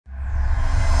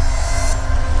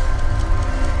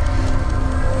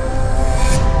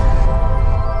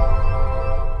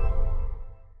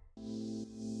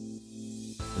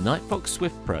Nightfox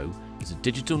Swift Pro is a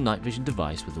digital night vision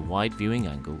device with a wide viewing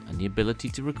angle and the ability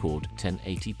to record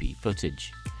 1080p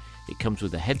footage. It comes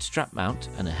with a head strap mount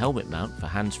and a helmet mount for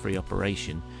hands-free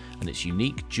operation, and its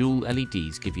unique dual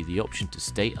LEDs give you the option to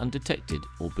stay undetected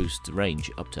or boost the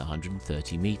range up to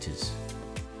 130 meters.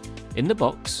 In the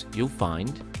box, you'll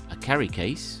find a carry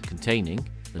case containing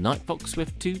the Nightfox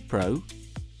Swift 2 Pro,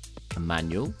 a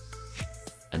manual,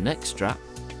 a neck strap,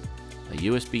 a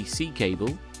USB-C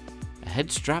cable, a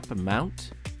head strap and mount,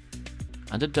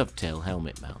 and a dovetail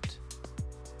helmet mount.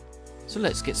 So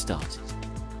let's get started.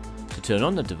 To turn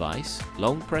on the device,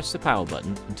 long press the power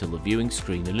button until the viewing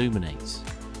screen illuminates.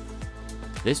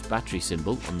 This battery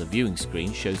symbol on the viewing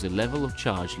screen shows the level of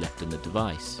charge left in the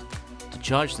device. To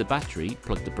charge the battery,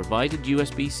 plug the provided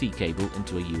USB-C cable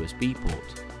into a USB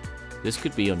port. This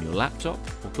could be on your laptop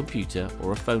or computer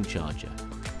or a phone charger.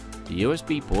 The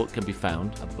USB port can be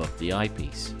found above the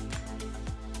eyepiece.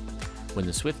 When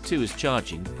the Swift 2 is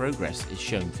charging, progress is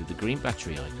shown through the green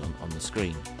battery icon on the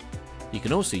screen. You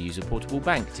can also use a portable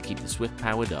bank to keep the Swift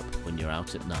powered up when you're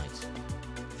out at night.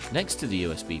 Next to the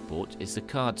USB port is the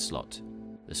card slot.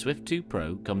 The Swift 2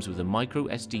 Pro comes with a micro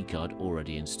SD card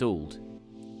already installed.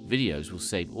 Videos will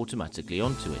save automatically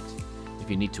onto it. If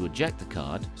you need to eject the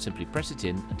card, simply press it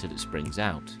in until it springs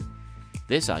out.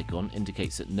 This icon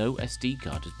indicates that no SD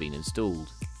card has been installed.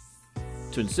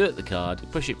 To insert the card,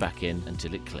 push it back in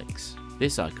until it clicks.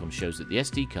 This icon shows that the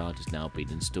SD card has now been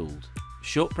installed.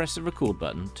 Short press the record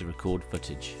button to record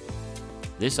footage.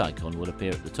 This icon will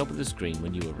appear at the top of the screen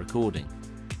when you are recording.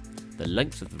 The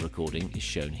length of the recording is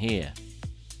shown here.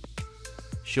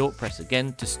 Short press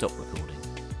again to stop recording.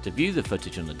 To view the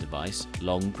footage on the device,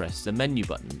 long press the menu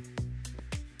button.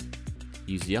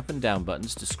 Use the up and down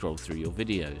buttons to scroll through your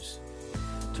videos.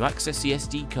 To access the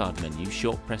SD card menu,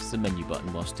 short press the menu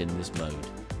button whilst in this mode.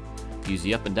 Use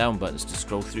the up and down buttons to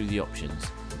scroll through the options,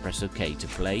 and press OK to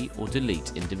play or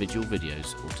delete individual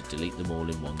videos or to delete them all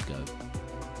in one go.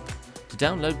 To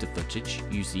download the footage,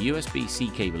 use the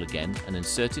USB-C cable again and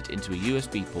insert it into a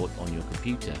USB port on your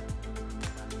computer.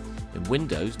 In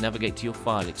Windows, navigate to your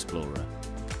File Explorer.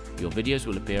 Your videos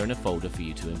will appear in a folder for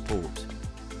you to import.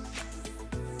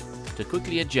 To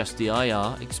quickly adjust the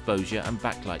IR, exposure and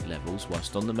backlight levels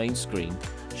whilst on the main screen,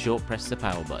 short press the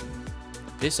power button.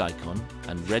 This icon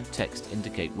and red text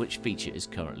indicate which feature is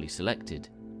currently selected.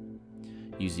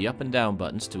 Use the up and down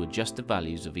buttons to adjust the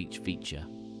values of each feature.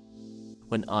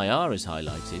 When IR is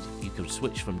highlighted, you can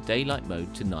switch from daylight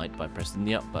mode to night by pressing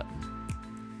the up button.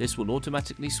 This will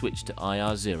automatically switch to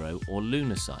IR 0 or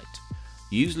lunar sight.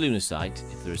 Use lunar sight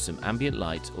if there is some ambient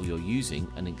light or you're using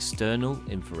an external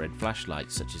infrared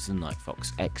flashlight such as the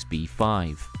Nightfox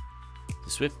XB5.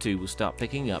 The Swift 2 will start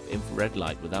picking up infrared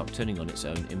light without turning on its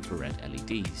own infrared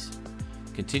LEDs.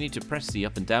 Continue to press the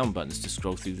up and down buttons to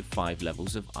scroll through the 5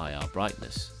 levels of IR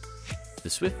brightness. The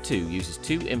Swift 2 uses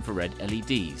 2 infrared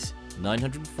LEDs,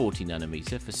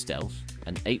 940nm for stealth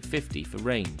and 850 for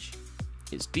range.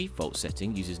 Its default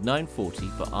setting uses 940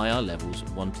 for IR levels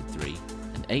 1 to 3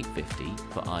 and 850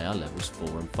 for IR levels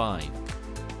 4 and 5.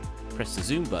 Press the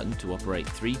zoom button to operate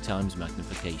 3 times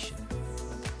magnification.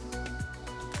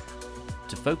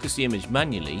 To focus the image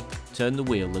manually, turn the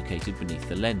wheel located beneath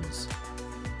the lens.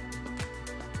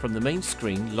 From the main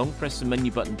screen, long press the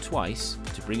menu button twice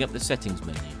to bring up the settings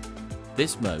menu.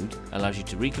 This mode allows you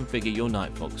to reconfigure your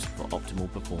Nightfox for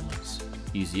optimal performance.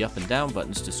 Use the up and down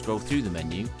buttons to scroll through the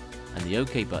menu and the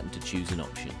OK button to choose an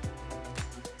option.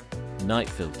 Night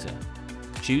filter.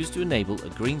 Choose to enable a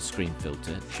green screen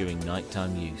filter during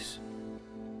nighttime use.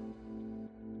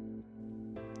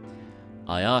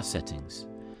 IR settings.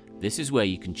 This is where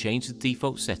you can change the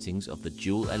default settings of the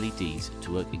dual LEDs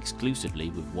to work exclusively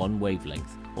with one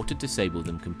wavelength or to disable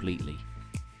them completely.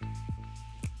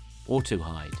 Auto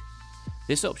hide.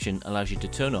 This option allows you to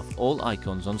turn off all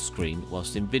icons on screen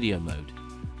whilst in video mode.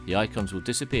 The icons will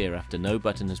disappear after no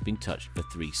button has been touched for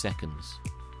 3 seconds.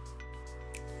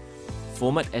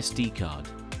 Format SD card.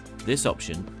 This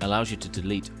option allows you to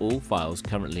delete all files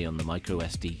currently on the micro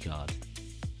SD card.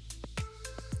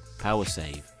 Power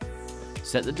save.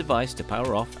 Set the device to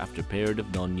power off after a period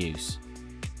of non-use.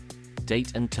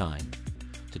 Date and time.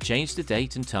 To change the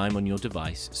date and time on your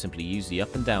device, simply use the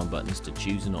up and down buttons to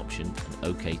choose an option and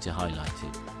OK to highlight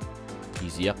it.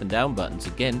 Use the up and down buttons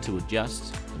again to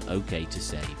adjust and OK to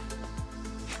save.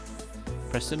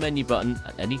 Press the menu button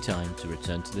at any time to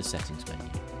return to the settings menu.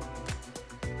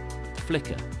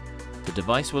 Flicker. The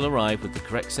device will arrive with the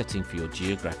correct setting for your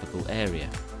geographical area.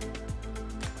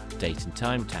 Date and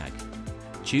time tag.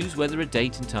 Choose whether a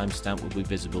date and time stamp will be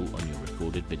visible on your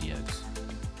recorded videos.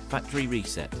 Factory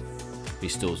reset.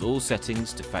 Restores all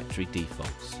settings to factory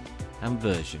defaults. and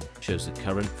version shows the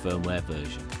current firmware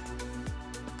version.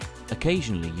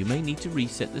 Occasionally you may need to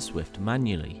reset the Swift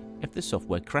manually if the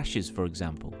software crashes, for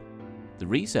example. The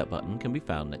reset button can be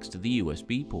found next to the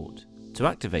USB port. To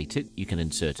activate it, you can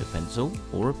insert a pencil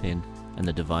or a pin and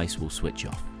the device will switch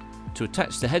off. To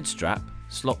attach the head strap,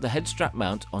 slot the head strap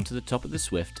mount onto the top of the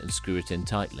Swift and screw it in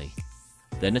tightly.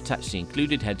 Then attach the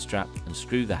included head strap and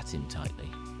screw that in tightly.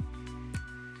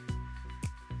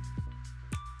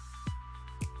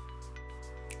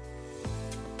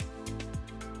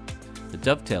 The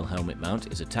dovetail helmet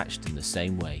mount is attached in the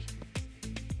same way.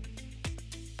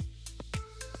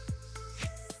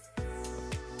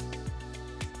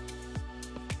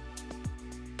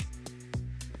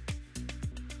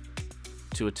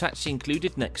 To attach the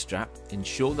included neck strap,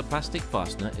 ensure the plastic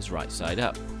fastener is right side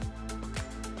up.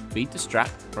 Feed the strap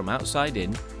from outside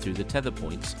in through the tether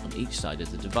points on each side of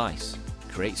the device.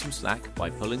 Create some slack by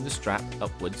pulling the strap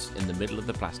upwards in the middle of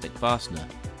the plastic fastener.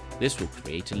 This will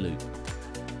create a loop.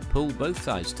 Pull both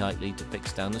sides tightly to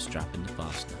fix down the strap in the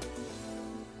fastener.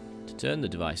 To turn the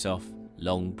device off,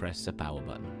 long press the power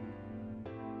button.